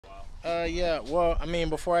Yeah. Well, I mean,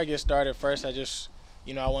 before I get started, first I just,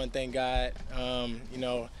 I want to thank God.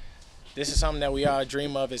 This is something that we all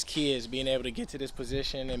dream of as kids, being able to get to this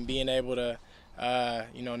position and being able to,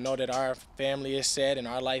 know that our family is set and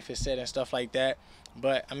our life is set and stuff like that.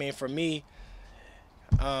 But I mean, for me,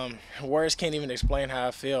 words can't even explain how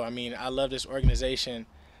I feel. I mean, I love this organization.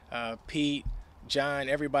 Pete, John,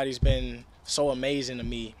 everybody's been so amazing to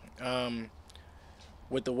me.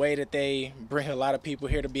 With the way that they bring a lot of people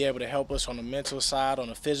here to be able to help us on the mental side, on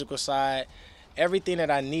the physical side. Everything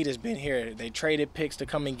that I need has been here. They traded picks to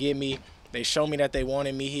come and get me. They showed me that they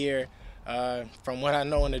wanted me here. From what I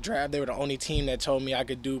know in the draft, they were the only team that told me I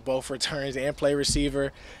could do both returns and play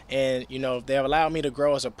receiver. And, they have allowed me to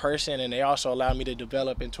grow as a person, and they also allowed me to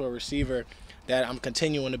develop into a receiver that I'm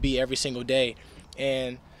continuing to be every single day.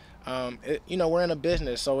 And, we're in a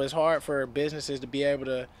business, so it's hard for businesses to be able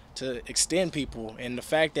to extend people. And the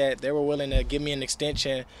fact that they were willing to give me an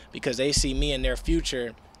extension because they see me in their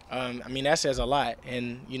future, that says a lot.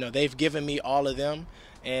 And, they've given me all of them.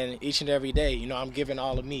 And each and every day, I'm giving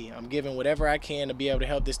all of me. I'm giving whatever I can to be able to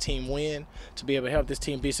help this team win, to be able to help this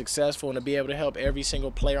team be successful, and to be able to help every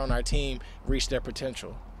single player on our team reach their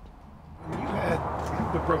potential. When you had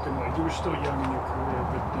the broken leg, you were still young in your career,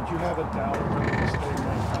 but did you have a doubt of whether to stay in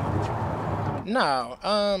college?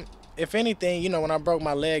 No. If anything, when I broke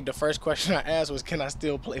my leg, the first question I asked was, can I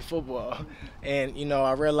still play football? And,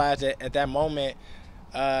 I realized that at that moment,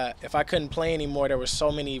 if I couldn't play anymore, there were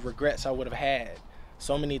so many regrets I would have had.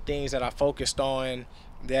 So many things that I focused on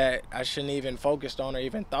that I shouldn't even focused on or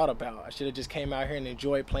even thought about. I should have just came out here and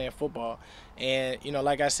enjoyed playing football. And,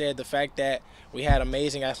 like I said, the fact that we had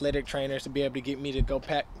amazing athletic trainers to be able to get me to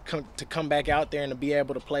come back out there and to be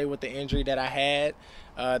able to play with the injury that I had.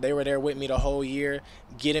 They were there with me the whole year,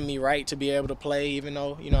 getting me right to be able to play, even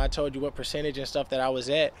though, I told you what percentage and stuff that I was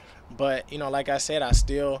at. But, like I said, I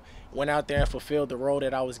still went out there and fulfilled the role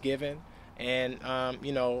that I was given. And,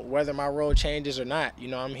 whether my role changes or not,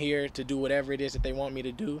 I'm here to do whatever it is that they want me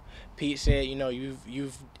to do. Pete said,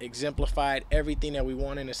 you've exemplified everything that we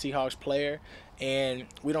want in a Seahawks player, and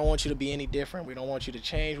we don't want you to be any different. We don't want you to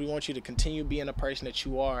change. We want you to continue being the person that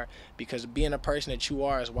you are, because being the person that you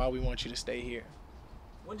are is why we want you to stay here.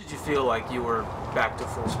 When did you feel like you were back to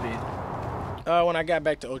full speed? When I got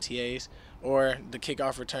back to OTAs or the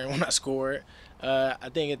kickoff return when I scored. I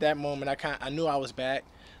think at that moment I knew I was back.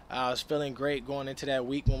 I was feeling great going into that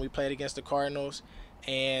week when we played against the Cardinals.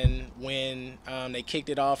 And when they kicked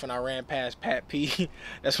it off and I ran past Pat P,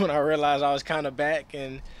 that's when I realized I was kind of back.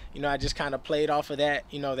 And, I just kind of played off of that,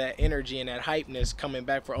 that energy and that hypeness coming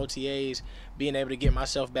back for OTAs, being able to get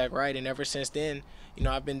myself back right. And ever since then,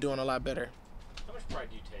 I've been doing a lot better. How much pride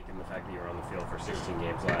do you take in the fact that you were on the field for 16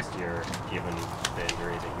 games last year, given the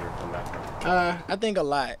injury that you were coming back from? I think a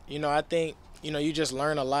lot. I think, you just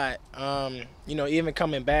learn a lot. Even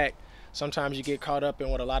coming back, sometimes you get caught up in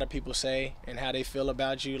what a lot of people say and how they feel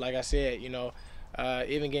about you. Like I said,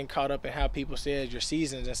 even getting caught up in how people said your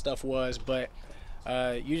seasons and stuff was. But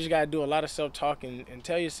you just got to do a lot of self-talk and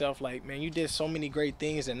tell yourself, like, man, you did so many great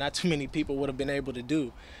things that not too many people would have been able to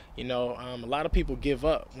do. A lot of people give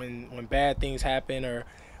up when bad things happen or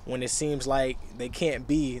when it seems like they can't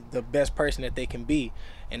be the best person that they can be.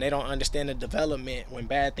 And they don't understand the development. When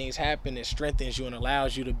bad things happen, it strengthens you and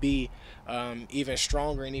allows you to be even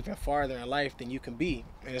stronger and even farther in life than you can be.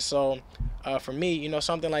 And so for me,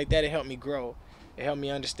 something like that, it helped me grow. It helped me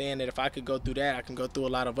understand that if I could go through that, I can go through a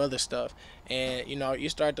lot of other stuff. And, you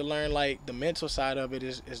start to learn, like, the mental side of it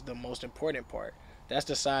is the most important part. That's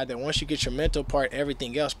the side that once you get your mental part,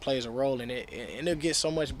 everything else plays a role in it, and it'll get so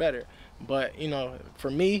much better. But, for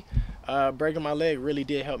me, breaking my leg really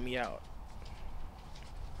did help me out.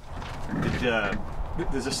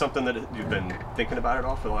 Is this something that you've been thinking about at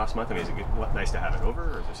all for the last month? I mean, is it nice to have it over,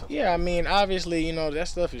 or is there something? Yeah, obviously, that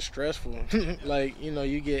stuff is stressful. Like,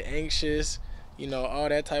 you get anxious, all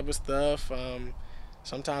that type of stuff.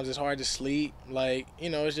 Sometimes it's hard to sleep. Like,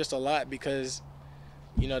 it's just a lot because,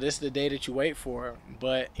 this is the day that you wait for.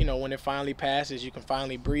 But, when it finally passes, you can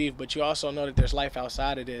finally breathe. But you also know that there's life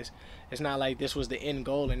outside of this. It's not like this was the end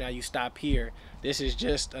goal and now you stop here. This is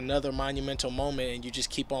just another monumental moment, and you just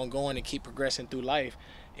keep on going and keep progressing through life.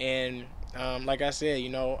 And like I said,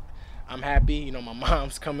 I'm happy. My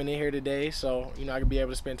mom's coming in here today, so, I can be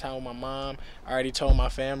able to spend time with my mom. I already told my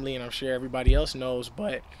family, and I'm sure everybody else knows.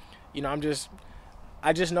 But,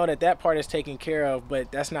 I just know that part is taken care of,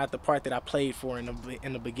 but that's not the part that I played for in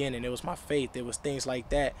the beginning. It was my faith. It was things like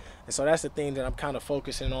that. And so that's the thing that I'm kind of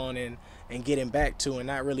focusing on and getting back to, and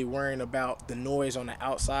not really worrying about the noise on the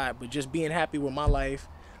outside, but just being happy with my life,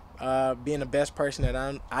 being the best person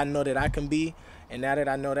that I know that I can be, And now that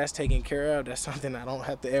I know that's taken care of, that's something I don't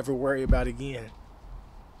have to ever worry about again.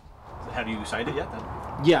 Have you signed it yet then?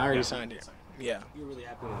 Yeah, I already signed it. Yeah. You were really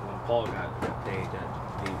happy when Paul got paid.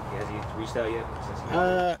 Has he reached out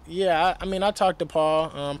yet? Yeah. I mean, I talked to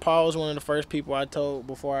Paul. Paul was one of the first people I told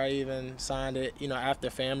before I even signed it. You know,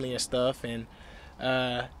 after family and stuff, and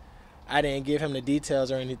I didn't give him the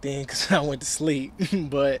details or anything because I went to sleep.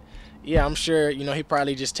 But yeah, I'm sure. You know, he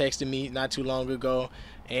probably just texted me not too long ago,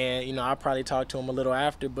 and you know, I probably talked to him a little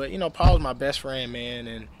after. But you know, Paul's my best friend, man,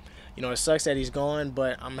 and. You know, it sucks that he's gone,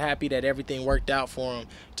 but I'm happy that everything worked out for him.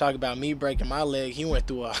 Talk about me breaking my leg. He went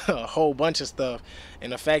through a whole bunch of stuff.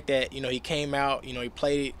 And the fact that, you know, he came out, you know, he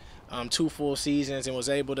played 2 full seasons and was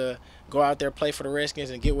able to go out there, play for the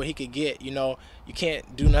Redskins and get what he could get. You know, you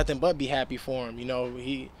can't do nothing but be happy for him. You know,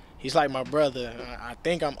 he's like my brother. I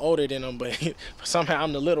think I'm older than him, but somehow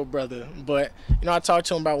I'm the little brother. But, you know, I talk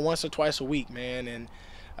to him about once or twice a week, man, and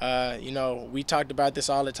you know, we talked about this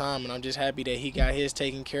all the time, and I'm just happy that he got his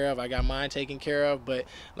taken care of. I got mine taken care of, but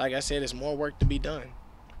like I said, there's more work to be done.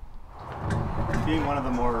 Being one of the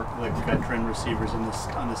more veteran receivers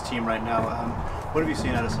on this team right now, what have you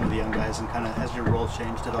seen out of some of the young guys, and kind of has your role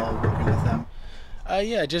changed at all working with them?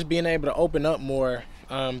 Yeah, just being able to open up more,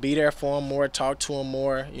 be there for them more, talk to them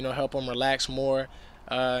more, you know, help them relax more.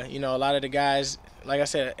 You know, a lot of the guys, like I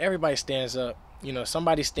said, everybody stands up. You know,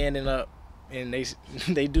 somebody's standing up. And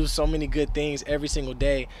they do so many good things every single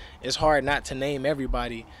day. It's hard not to name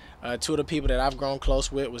everybody. 2 of the people that I've grown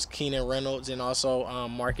close with was Keenan Reynolds and also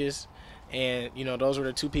Marcus. And, you know, those were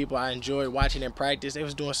the 2 people I enjoyed watching in practice. They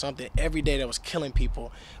was doing something every day that was killing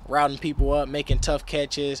people, routing people up, making tough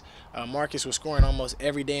catches. Marcus was scoring almost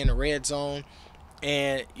every day in the red zone.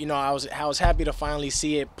 And, you know, I was happy to finally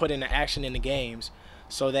see it put into action in the games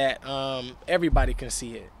so that everybody can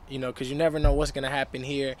see it. You know, because you never know what's going to happen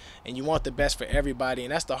here, and you want the best for everybody.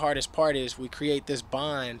 And that's the hardest part is we create this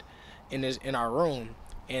bond in our room,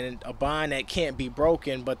 and a bond that can't be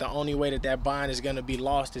broken, but the only way that bond is going to be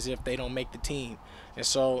lost is if they don't make the team. And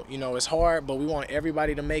so, you know, it's hard, but we want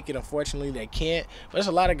everybody to make it. Unfortunately, they can't. But there's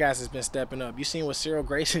a lot of guys that's been stepping up. You seen what Cyril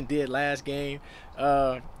Grayson did last game.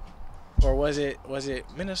 Or was it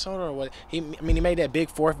Minnesota or what? He made that big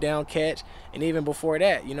 4th down catch, and even before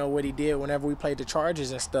that, you know what he did whenever we played the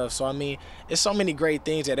Chargers and stuff. So I mean, it's so many great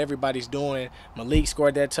things that everybody's doing. Malik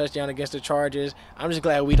scored that touchdown against the Chargers. I'm just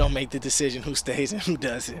glad we don't make the decision who stays and who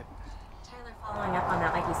doesn't. Tyler, following up on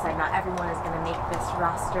that, like you said, not everyone is going to make this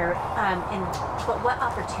roster. But what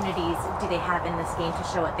opportunities do they have in this game to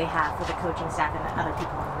show what they have for the coaching staff and the other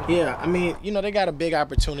people in the league? Yeah, I mean, you know, they got a big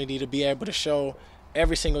opportunity to be able to show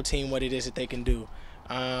every single team what it is that they can do.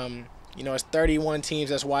 You know, it's 31 teams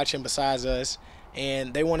that's watching besides us,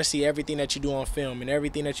 and they want to see everything that you do on film, and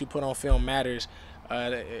everything that you put on film matters.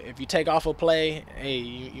 If you take off a play, hey,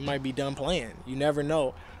 you might be done playing. You never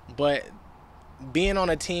know. But being on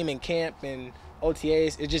a team in camp and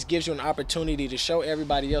OTAs, it just gives you an opportunity to show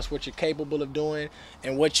everybody else what you're capable of doing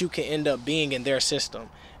and what you can end up being in their system.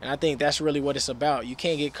 And I think that's really what it's about. You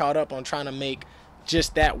can't get caught up on trying to make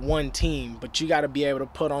just that one team, but you got to be able to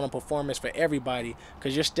put on a performance for everybody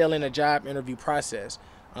because you're still in a job interview process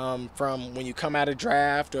from when you come out of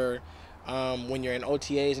draft or when you're in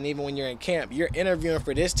OTAs and even when you're in camp. You're interviewing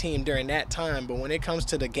for this team during that time, but when it comes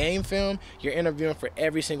to the game film, you're interviewing for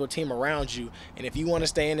every single team around you. And if you want to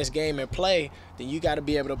stay in this game and play, then you got to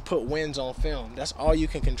be able to put wins on film. That's all you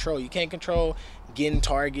can control. You can't control getting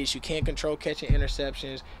targets. You can't control catching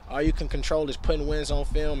interceptions. All you can control is putting wins on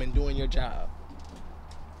film and doing your job.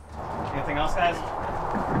 Anything else, guys?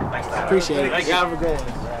 Thanks, Tyler. Appreciate it. Thank you. Have a good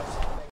one.